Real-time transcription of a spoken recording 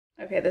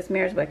Okay, this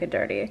mirror's wicked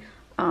dirty.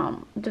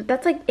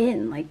 That's like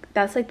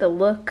that's like the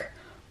look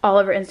all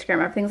over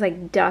Instagram. Everything's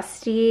like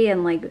dusty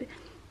and like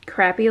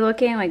crappy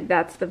looking. Like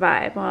that's the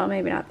vibe. Well,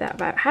 maybe not that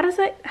vibe. How does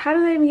that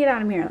even get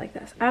out of a mirror like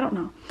this? I don't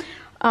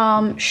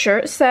know.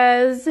 Shirt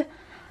says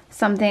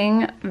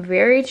something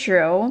very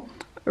true.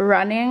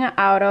 Running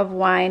out of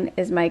wine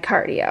is my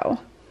cardio.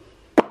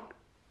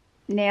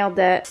 Nailed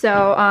it.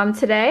 So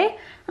today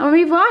I'm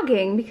gonna be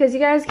vlogging because you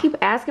guys keep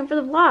asking for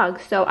the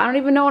vlog. So I don't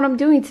even know what I'm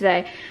doing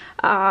today.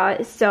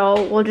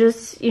 So we'll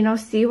just, you know,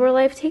 see where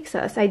life takes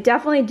us. I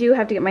definitely do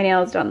have to get my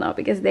nails done though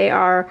because they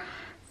are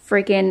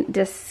freaking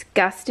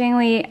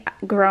disgustingly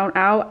grown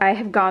out. I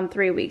have gone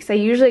 3 weeks. I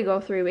usually go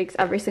 3 weeks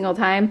every single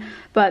time,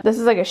 but this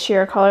is like a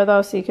sheer color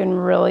though, so you can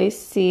really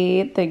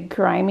see the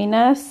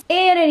griminess.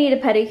 And I need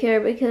a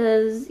pedicure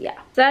because, yeah.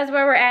 So that's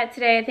where we're at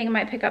today. I think I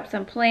might pick up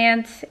some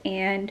plants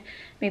and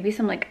maybe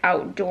some like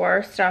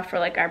outdoor stuff for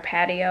like our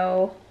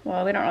patio.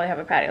 Well, we don't really have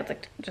a patio, it's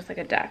like just like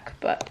a deck,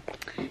 but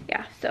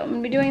yeah, so I'm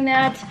gonna be doing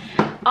that.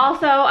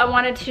 Also, I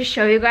wanted to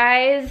show you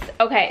guys,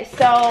 okay,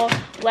 so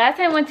last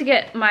time I went to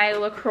get my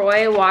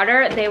LaCroix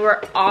water, they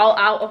were all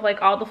out of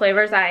like all the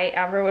flavors I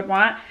ever would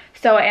want.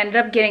 So I ended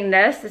up getting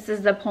this. This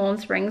is the Poland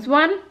Springs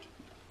one.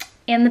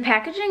 And the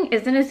packaging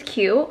isn't as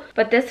cute,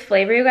 but this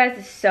flavor, you guys,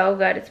 is so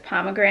good. It's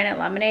pomegranate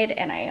lemonade,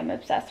 and I am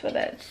obsessed with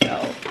it.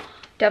 So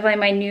definitely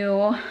my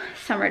new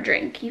summer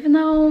drink, even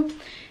though,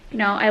 you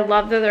know, I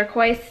love the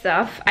LaCroix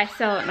stuff. I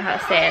still don't know how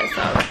to say it,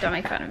 so don't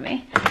make fun of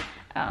me.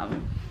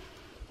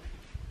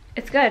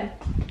 It's good.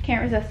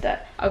 Can't resist it.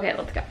 Okay,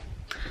 let's go.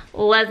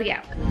 Let's go.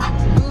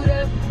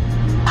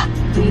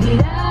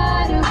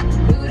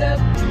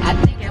 I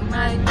think I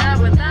might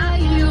die without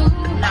you.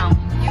 No,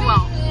 you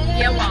won't.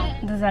 You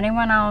won't. Does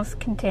anyone else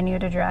continue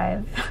to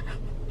drive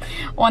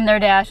when their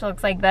dash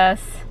looks like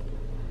this?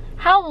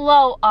 How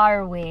low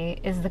are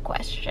we is the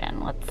question.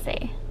 Let's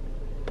see.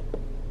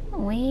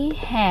 We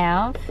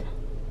have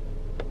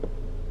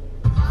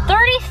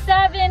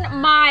 37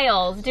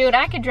 miles. Dude,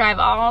 I could drive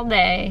all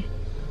day.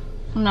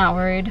 I'm not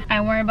worried. I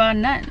don't worry about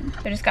nothing.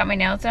 I just got my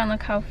nails done.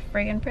 Look how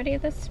friggin' pretty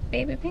this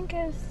baby pink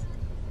is.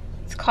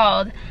 It's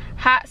called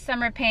Hot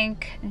Summer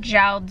Pink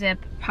Gel Dip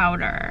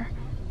Powder.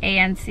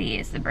 ANC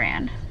is the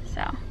brand.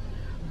 So,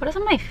 what is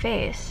on my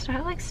face? Do I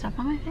have like stuff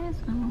on my face?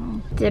 I don't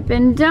know.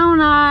 Dippin'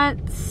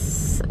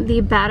 Donuts.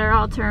 The better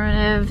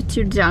alternative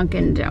to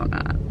Dunkin'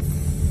 Donuts.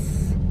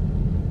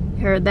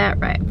 Heard that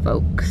right,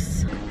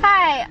 folks.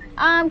 Hi,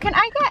 can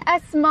I get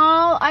a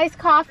small iced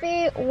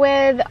coffee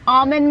with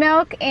almond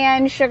milk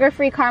and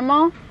sugar-free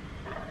caramel?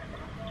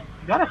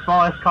 You got a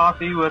small iced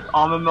coffee with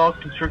almond milk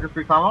and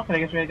sugar-free caramel. Can I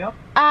get you ready to go?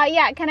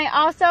 Yeah, can I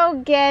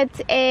also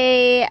get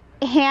a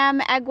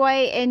ham, egg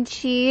white, and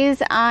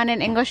cheese on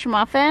an English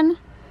muffin?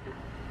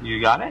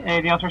 You got it.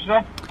 Anything else for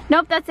today?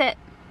 Nope, that's it.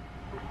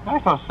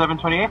 Alright, so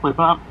 728, please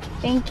come up.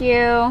 Thank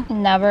you.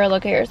 Never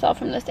look at yourself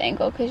from this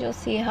angle because you'll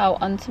see how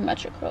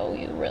unsymmetrical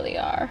you really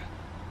are.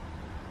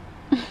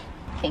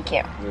 Thank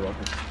you. You're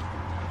welcome.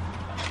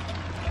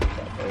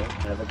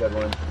 Have a good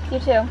one. You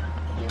too.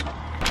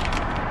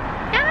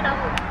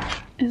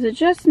 Is it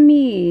just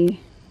me?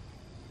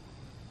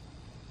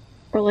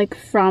 Or like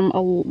from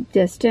a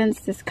distance,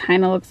 this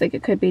kind of looks like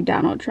it could be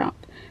Donald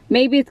Trump.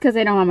 Maybe it's because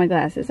I don't have my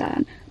glasses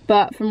on.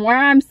 But from where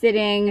I'm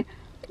sitting,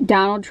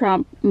 Donald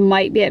Trump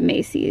might be at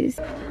Macy's.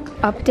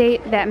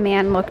 Update, that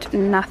man looked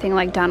nothing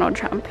like Donald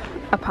Trump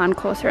upon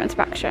closer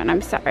inspection.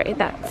 I'm sorry,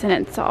 that's an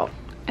insult.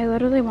 I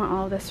literally want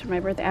all of this for my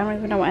birthday. I don't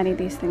even know what any of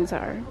these things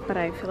are, but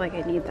I feel like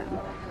I need them.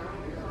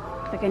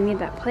 Like I need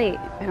that plate.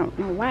 I don't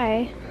know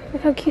why.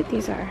 Look how cute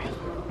these are.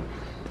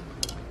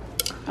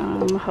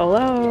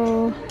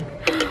 Hello.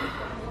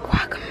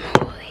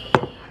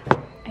 Guacamole.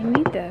 I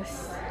need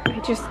this. I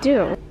just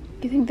do.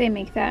 Do you think they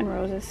make that in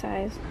Rose's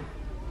size?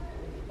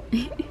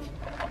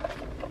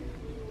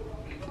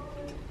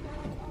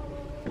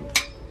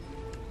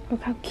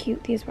 Look how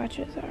cute these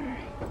watches are.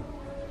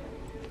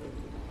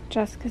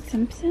 Jessica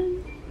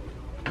Simpson.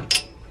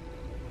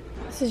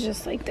 This is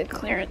just like the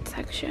clearance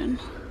section.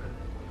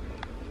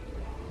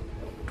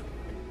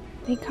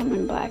 They come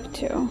in black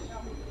too.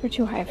 They're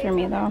too high for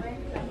me though.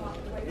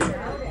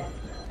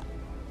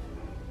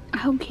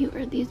 How cute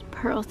are these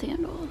pearl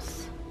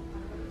sandals?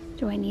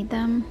 Do I need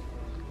them?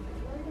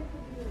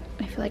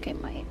 I feel like I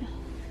might.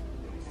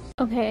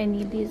 Okay, I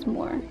need these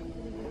more.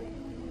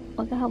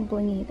 Look at how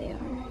blingy they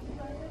are.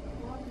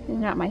 They're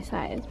not my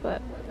size,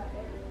 but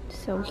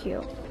so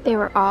cute. They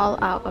were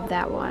all out of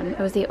that one. It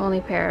was the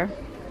only pair.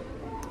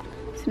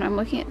 So now I'm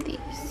looking at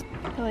these.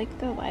 I like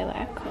the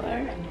lilac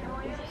color.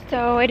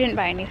 So I didn't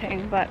buy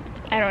anything, but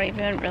I don't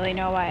even really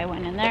know why I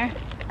went in there.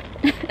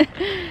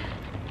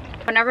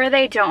 Whenever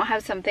they don't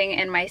have something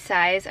in my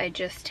size, I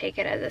just take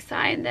it as a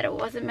sign that it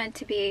wasn't meant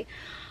to be.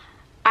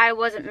 I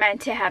wasn't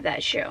meant to have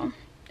that shoe.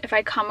 If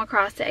I come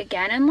across it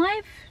again in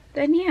life,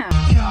 then yeah.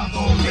 Y'all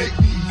gonna make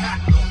me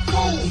act a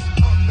fool.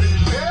 Up in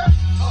there,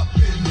 up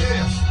in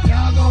there.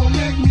 Y'all gonna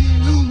make me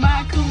lose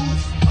my cool.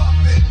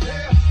 Up in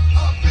there,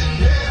 up in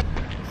there.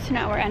 So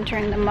now we're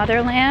entering the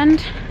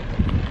motherland.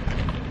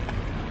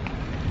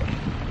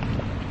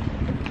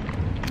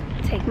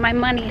 Take my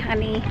money,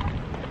 honey.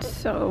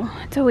 So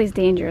it's always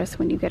dangerous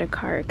when you get a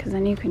cart because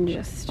then you can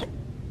just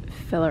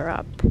fill her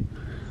up.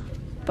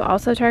 But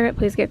also Target,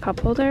 please get cup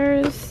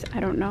holders.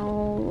 I don't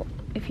know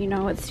if you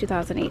know, it's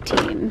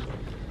 2018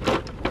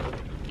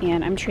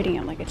 and I'm treating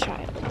it like a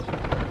child.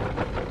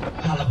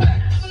 Holla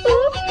back.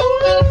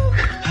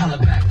 Holla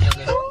back,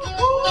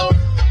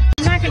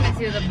 I'm not gonna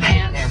do the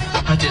plants.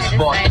 I just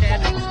bought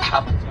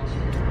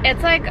the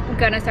It's like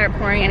gonna start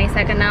pouring any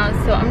second now,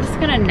 so I'm just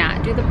gonna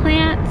not do the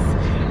plants.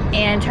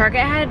 And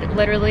Target had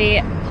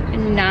literally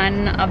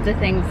none of the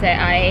things that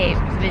I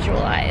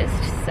visualized.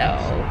 So,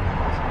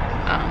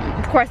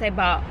 of course I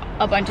bought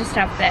a bunch of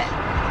stuff that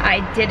I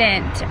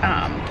didn't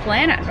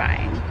plan on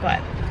buying, but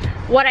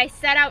what I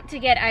set out to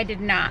get, I did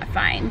not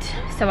find.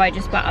 So I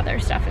just bought other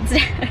stuff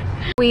instead.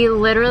 We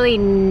literally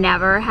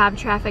never have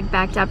traffic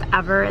backed up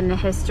ever in the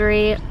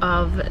history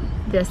of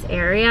this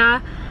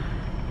area.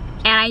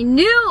 And I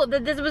knew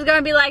that this was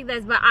gonna be like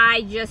this, but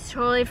I just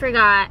totally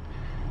forgot.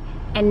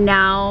 And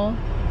now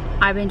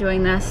I've been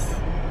doing this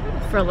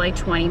for like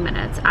 20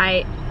 minutes.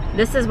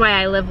 This is why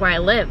I live where I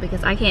live,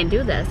 because I can't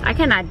do this. I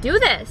cannot do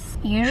this.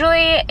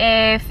 Usually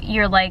if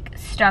you're like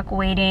stuck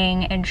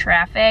waiting in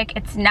traffic,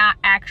 it's not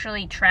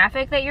actually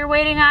traffic that you're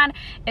waiting on.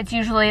 It's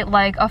usually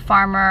like a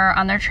farmer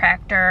on their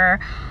tractor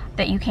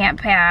that you can't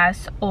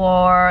pass,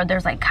 or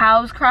there's like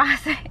cows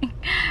crossing.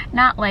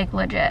 Not like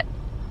legit,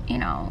 you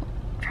know,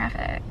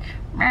 traffic.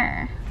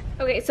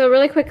 Okay, so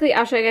really quickly,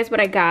 I'll show you guys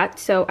what I got.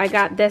 So I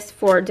got this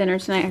for dinner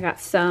tonight. I got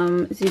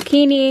some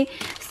zucchini,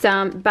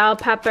 some bell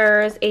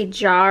peppers, a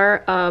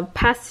jar of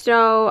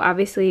pesto.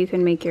 Obviously, you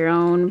can make your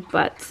own,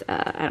 but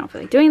I don't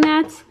feel like doing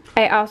that.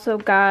 I also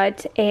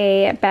got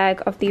a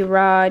bag of the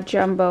raw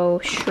jumbo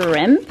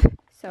shrimp.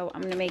 So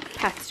I'm gonna make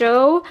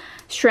pesto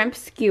shrimp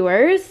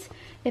skewers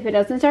if it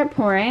doesn't start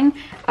pouring.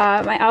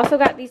 I also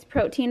got these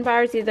protein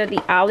bars. These are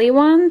the Ollie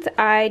ones.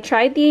 I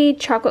tried the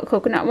chocolate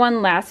coconut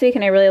one last week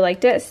and I really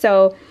liked it,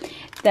 so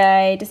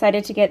I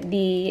decided to get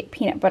the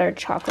peanut butter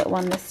chocolate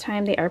one this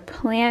time. They are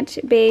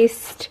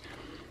plant-based,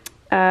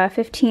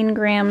 15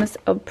 grams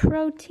of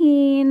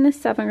protein,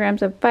 7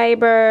 grams of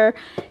fiber,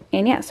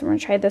 and yeah, so we're gonna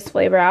try this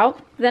flavor out.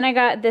 Then I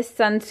got this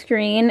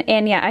sunscreen,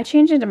 and yeah, I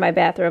changed into my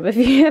bathrobe if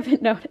you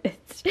haven't noticed.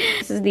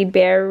 This is the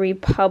Bare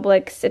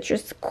Republic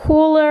Citrus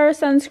Cooler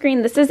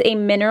sunscreen. This is a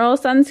mineral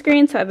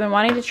sunscreen, so I've been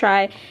wanting to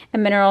try a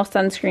mineral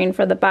sunscreen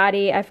for the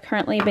body. I've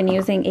currently been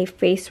using a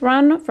face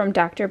run from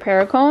Dr.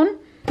 Perricone.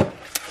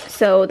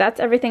 So that's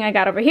everything I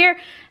got over here.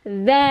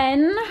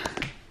 Then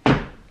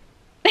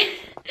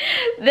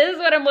this is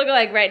what I'm looking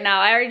like right now.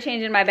 I already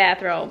changed in my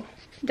bathrobe.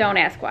 Don't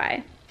ask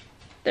why.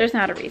 There's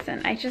not a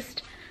reason. I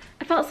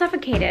felt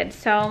suffocated,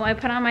 so I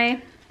put on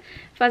my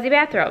fuzzy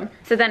bathrobe.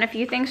 So then a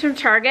few things from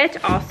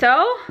Target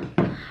also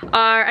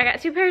are, I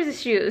got 2 pairs of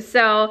shoes.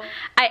 So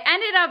I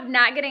ended up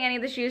not getting any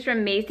of the shoes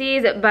from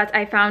Macy's, but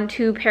I found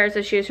 2 pairs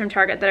of shoes from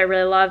Target that I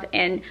really love,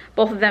 and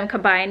both of them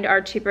combined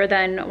are cheaper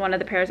than one of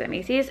the pairs at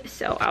Macy's.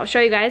 So I'll show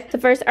you guys. The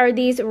first are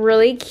these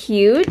really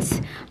cute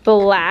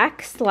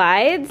black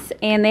slides,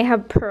 and they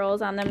have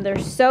pearls on them. They're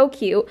so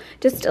cute.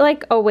 Just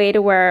like a way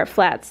to wear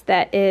flats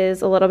that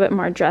is a little bit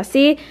more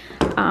dressy.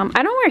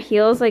 I don't wear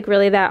heels like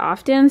really that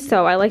often,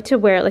 so I like to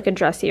wear like a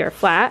dressier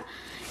flat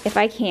if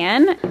I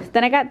can.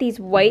 Then I got these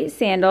white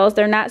sandals.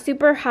 They're not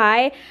super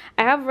high.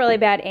 I have really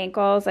bad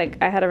ankles. Like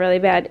I had a really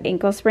bad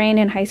ankle sprain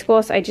in high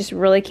school, so I just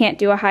really can't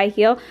do a high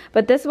heel.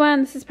 But this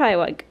is probably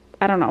like,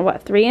 I don't know,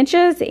 what, 3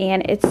 inches?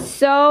 And it's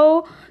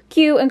so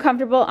cute and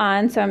comfortable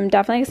on, so I'm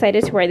definitely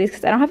excited to wear these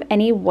because I don't have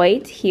any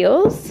white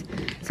heels.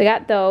 So I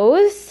got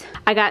those.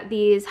 I got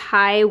these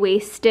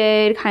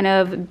high-waisted kind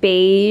of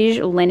beige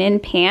linen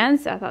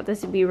pants. I thought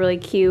this would be really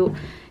cute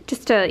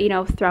just to, you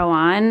know, throw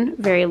on.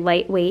 Very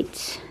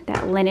lightweight,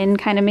 that linen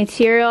kind of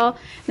material.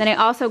 And then I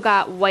also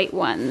got white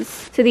ones.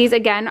 So these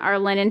again are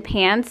linen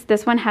pants.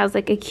 This one has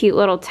like a cute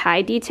little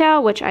tie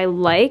detail, which I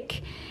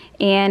like.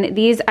 And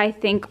these I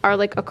think are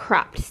like a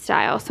cropped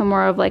style, so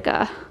more of like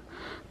a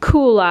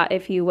culotte,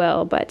 if you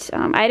will. But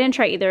I didn't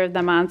try either of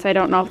them on, so I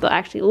don't know if they'll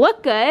actually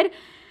look good.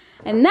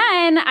 And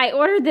then I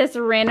ordered this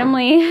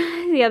randomly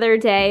the other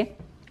day.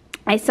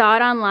 I saw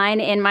it online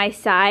in my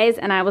size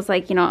and I was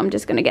like, you know, I'm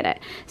just gonna get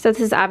it. So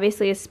this is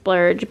obviously a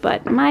splurge,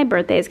 but my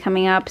birthday is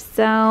coming up,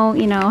 so,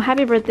 you know,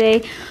 happy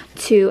birthday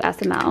to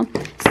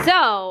SML.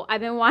 So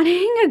I've been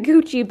wanting a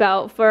Gucci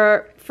belt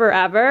for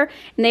forever,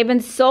 and they've been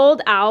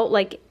sold out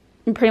like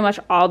in pretty much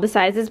all the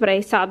sizes, but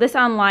I saw this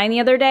online the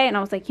other day and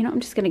I was like, you know,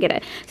 I'm just gonna get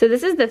it. So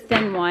this is the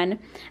thin one.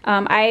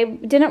 I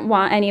didn't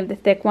want any of the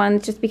thick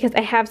ones just because I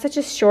have such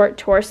a short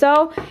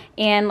torso,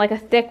 and like a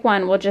thick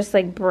one will just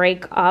like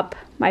break up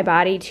my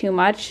body too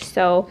much.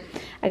 So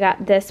I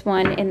got this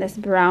one in this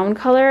brown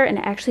color, and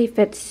it actually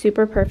fits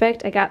super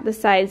perfect. I got the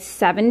size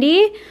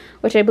 70,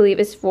 which I believe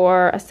is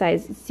for a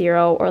size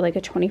 0 or like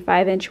a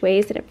 25-inch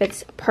waist, and it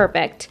fits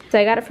perfect. So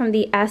I got it from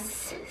the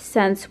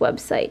Sense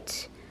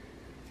website.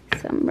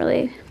 So I'm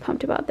really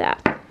pumped about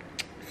that.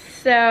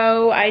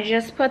 So I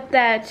just put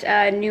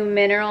that new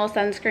mineral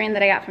sunscreen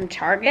that I got from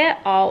Target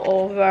all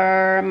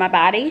over my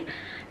body,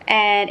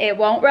 and it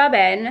won't rub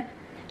in.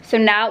 So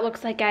now it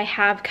looks like I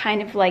have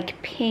kind of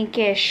like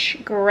pinkish,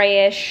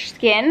 grayish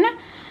skin.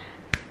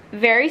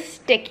 Very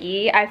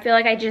sticky. I feel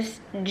like I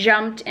just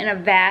jumped in a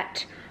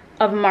vat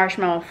of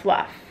marshmallow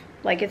fluff.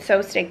 Like, it's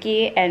so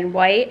sticky and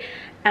white.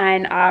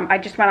 And I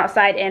just went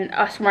outside and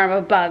a swarm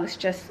of bugs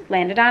just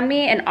landed on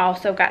me and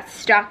also got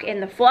stuck in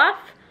the fluff.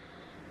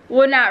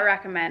 Would not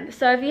recommend.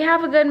 So if you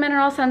have a good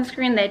mineral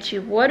sunscreen that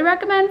you would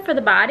recommend for the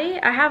body,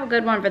 I have a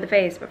good one for the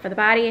face, but for the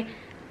body,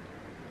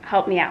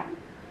 help me out,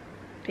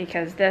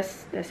 because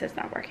this is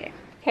not working.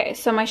 Okay,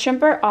 so my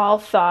shrimp are all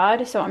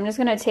thawed, so I'm just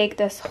gonna take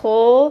this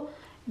whole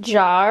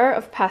jar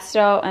of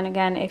pesto, and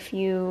again, if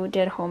you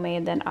did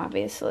homemade, then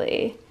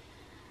obviously,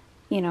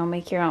 you know,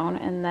 make your own,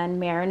 and then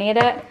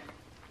marinate it.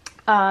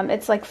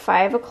 It's like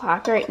 5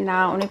 o'clock right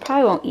now, and we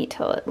probably won't eat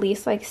till at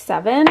least like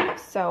 7.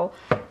 So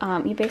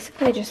you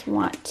basically just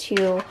want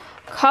to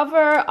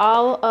cover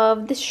all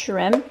of the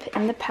shrimp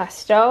in the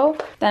pesto.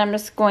 Then I'm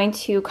just going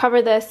to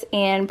cover this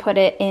and put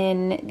it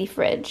in the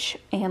fridge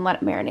and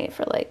let it marinate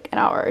for like an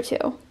hour or 2.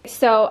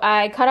 So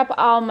I cut up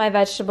all my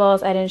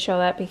vegetables. I didn't show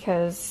that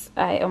because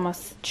I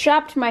almost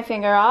chopped my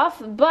finger off.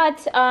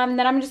 But then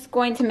I'm just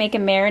going to make a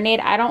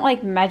marinade. I don't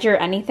like measure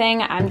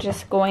anything. I'm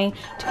just going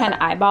to kind of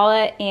eyeball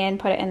it and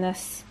put it in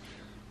this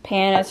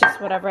pan. It's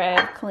just whatever I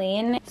have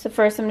clean. So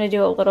first I'm going to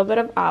do a little bit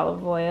of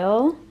olive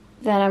oil.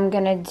 Then I'm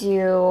going to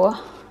do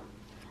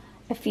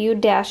a few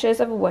dashes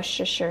of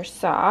Worcestershire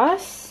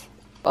sauce,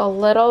 a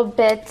little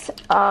bit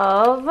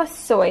of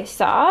soy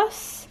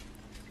sauce.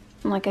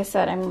 And like I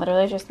said, I'm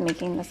literally just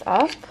making this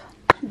up.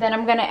 Then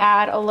I'm gonna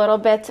add a little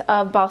bit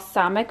of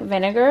balsamic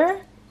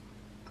vinegar,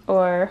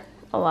 or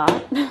a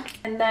lot.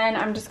 And then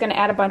I'm just gonna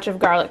add a bunch of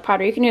garlic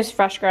powder. You can use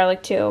fresh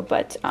garlic too,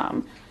 but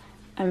I'm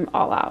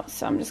all out,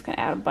 so I'm just gonna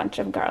add a bunch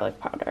of garlic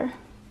powder.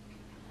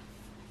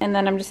 And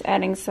then I'm just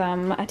adding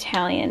some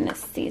Italian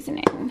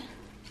seasoning.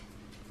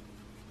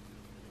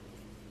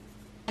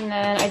 And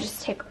then I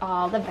just take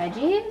all the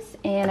veggies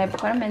and I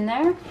put them in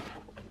there.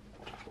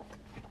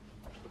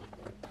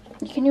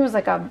 You can use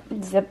like a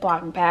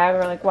Ziploc bag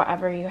or like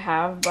whatever you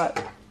have,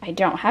 but I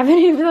don't have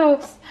any of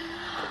those.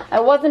 I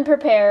wasn't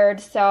prepared,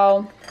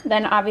 so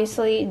then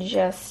obviously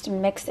just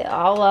mix it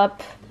all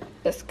up.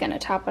 Just gonna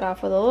top it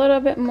off with a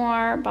little bit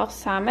more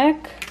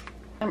balsamic.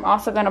 I'm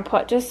also gonna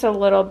put just a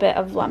little bit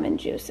of lemon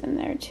juice in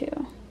there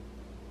too.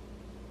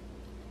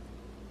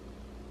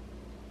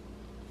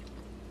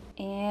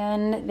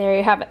 And there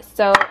you have it.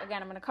 So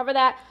again, I'm gonna cover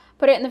that,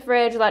 put it in the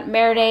fridge, let it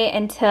marinate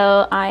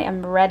until I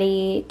am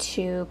ready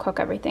to cook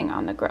everything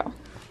on the grill.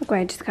 Look what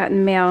I just got in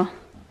the mail.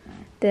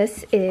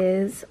 This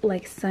is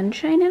like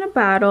sunshine in a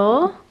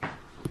bottle.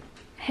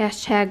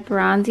 Hashtag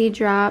bronzy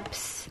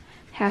drops.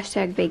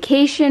 Hashtag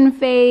vacation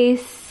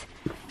face.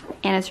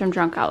 And it's from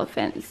Drunk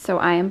Elephant, so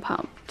I am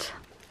pumped.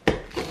 Do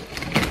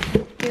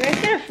you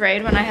guys get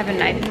afraid when I have a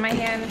knife in my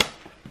hand?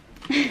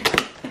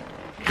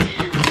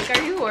 Like,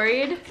 are you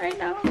worried right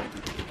now?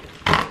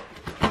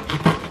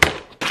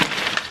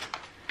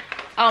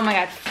 Oh my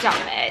god, stop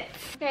it.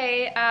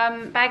 Okay,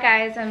 bye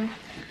guys. I'm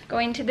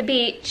going to the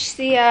beach.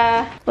 See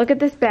ya. Look at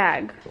this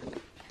bag.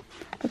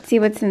 Let's see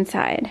what's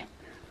inside.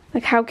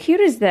 Like, how cute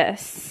is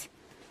this?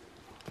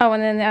 Oh,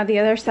 and then now the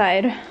other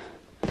side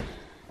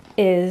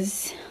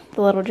is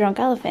the little drunk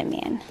elephant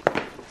man.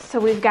 So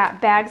we've got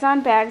bags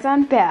on bags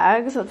on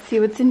bags. Let's see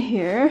what's in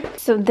here.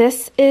 So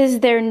this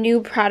is their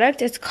new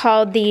product. It's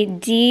called the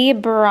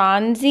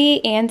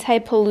De-Bronzy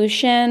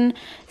Anti-Pollution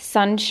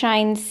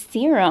Sunshine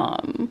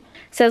Serum.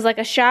 It says like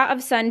a shot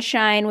of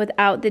sunshine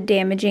without the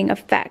damaging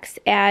effects.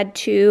 Add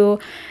to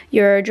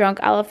your Drunk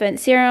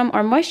Elephant serum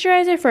or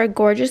moisturizer for a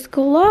gorgeous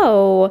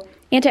glow.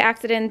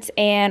 Antioxidants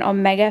and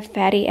omega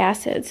fatty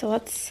acids. So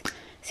let's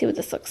see what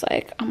this looks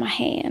like on my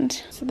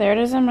hand. So there it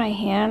is on my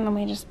hand. Let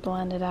me just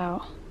blend it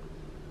out.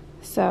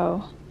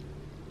 So,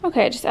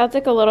 okay, it just adds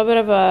like a little bit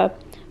of a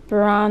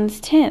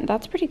bronze tint.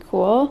 That's pretty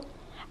cool.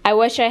 I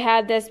wish I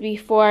had this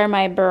before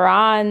my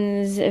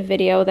bronze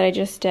video that I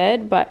just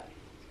did, but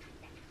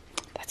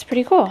that's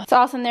pretty cool. It's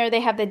also in there, they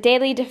have the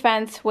Daily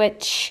Defense,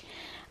 which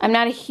I'm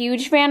not a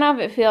huge fan of.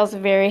 It feels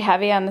very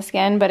heavy on the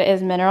skin, but it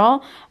is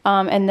mineral.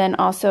 And then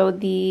also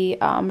the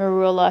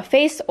Marula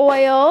face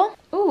oil.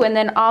 Ooh, and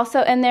then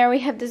also in there we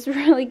have this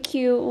really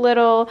cute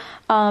little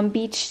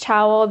beach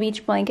towel,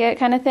 beach blanket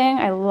kind of thing.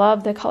 I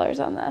love the colors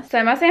on this. So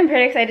I must say I'm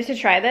pretty excited to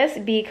try this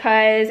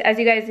because, as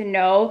you guys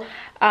know,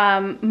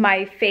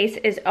 my face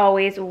is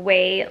always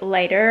way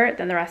lighter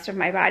than the rest of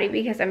my body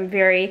because I'm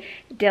very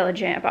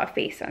diligent about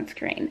face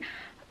sunscreen.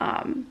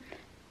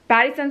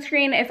 Body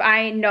sunscreen, if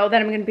I know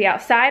that I'm going to be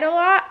outside a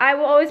lot, I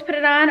will always put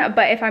it on.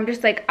 But if I'm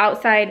just like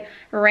outside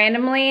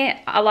randomly,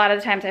 a lot of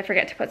the times I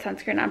forget to put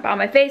sunscreen on. But on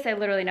my face, I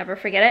literally never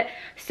forget it.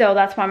 So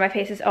that's why my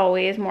face is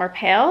always more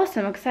pale.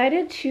 So I'm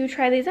excited to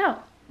try these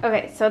out.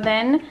 Okay, so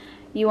then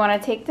you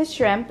want to take the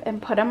shrimp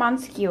and put them on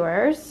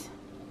skewers.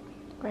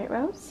 Right,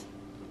 Rose?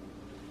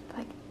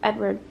 Like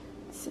Edward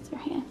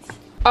Scissorhands.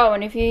 Oh,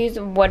 and if you use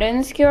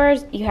wooden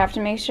skewers, you have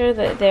to make sure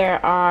that they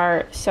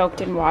are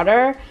soaked in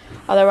water.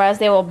 Otherwise,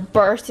 they will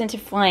burst into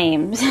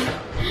flames.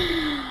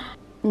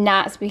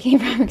 Not speaking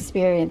from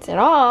experience at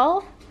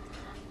all.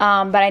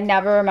 but I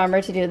never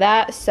remember to do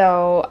that,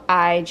 so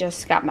I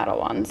just got metal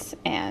ones,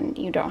 and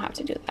you don't have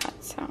to do that.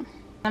 So,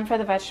 and for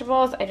the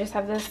vegetables, I just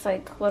have this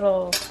like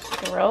little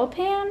grill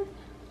pan.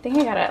 I think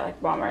I got it at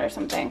like Walmart or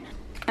something.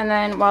 And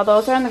then while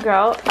those are on the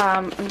grill,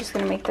 I'm just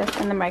gonna make this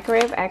in the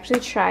microwave. I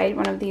actually tried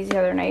one of these the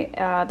other night,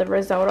 the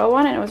risotto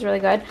one, and it was really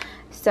good.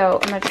 So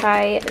I'm gonna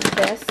try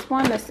this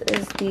one. This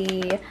is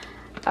the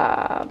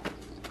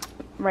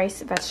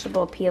rice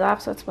vegetable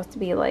pilaf, so it's supposed to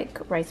be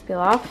like rice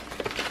pilaf.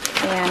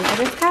 And I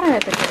just got it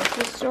at the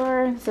grocery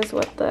store. This is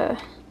what the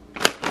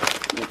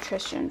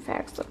nutrition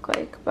facts look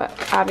like, but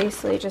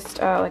obviously just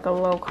like a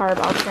low carb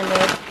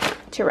alternative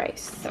to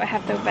rice. So I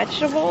have the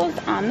vegetables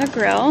on the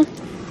grill.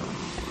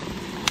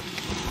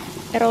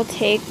 It'll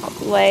take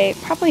like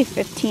probably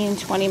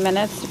 15-20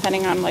 minutes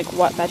depending on like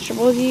what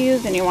vegetables you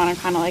use, and you want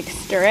to kind of like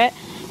stir it.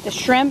 The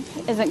shrimp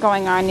isn't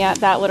going on yet.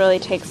 That literally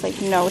takes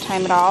like no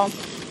time at all.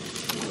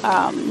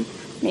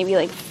 Maybe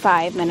like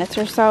 5 minutes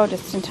or so,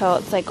 just until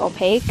it's like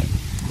opaque.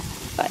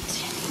 But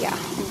yeah,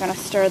 I'm gonna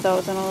stir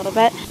those in a little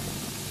bit.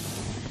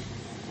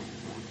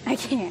 I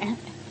can't.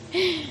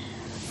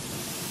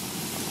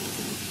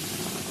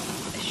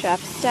 Chef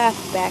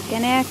Steph back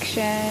in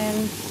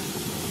action.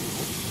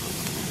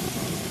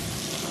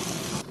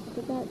 Look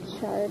at that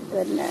charred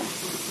goodness.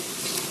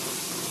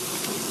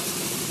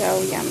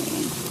 So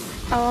yummy.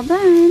 All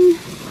done.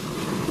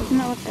 Doesn't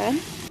it look good?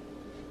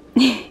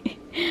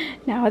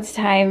 Now it's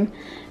time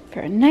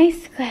for a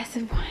nice glass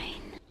of wine.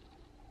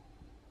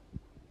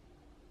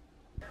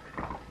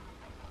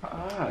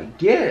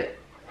 Get it.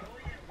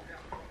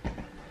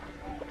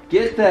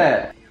 Get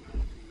that.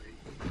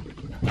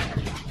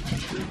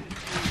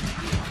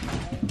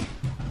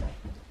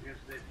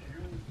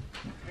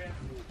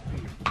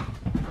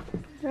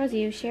 Rosie,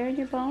 you sharing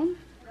your bone?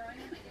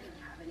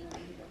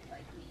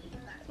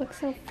 Looks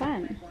so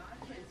fun.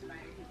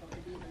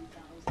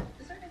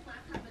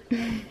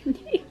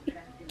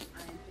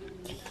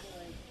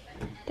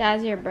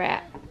 Dad's your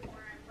brat.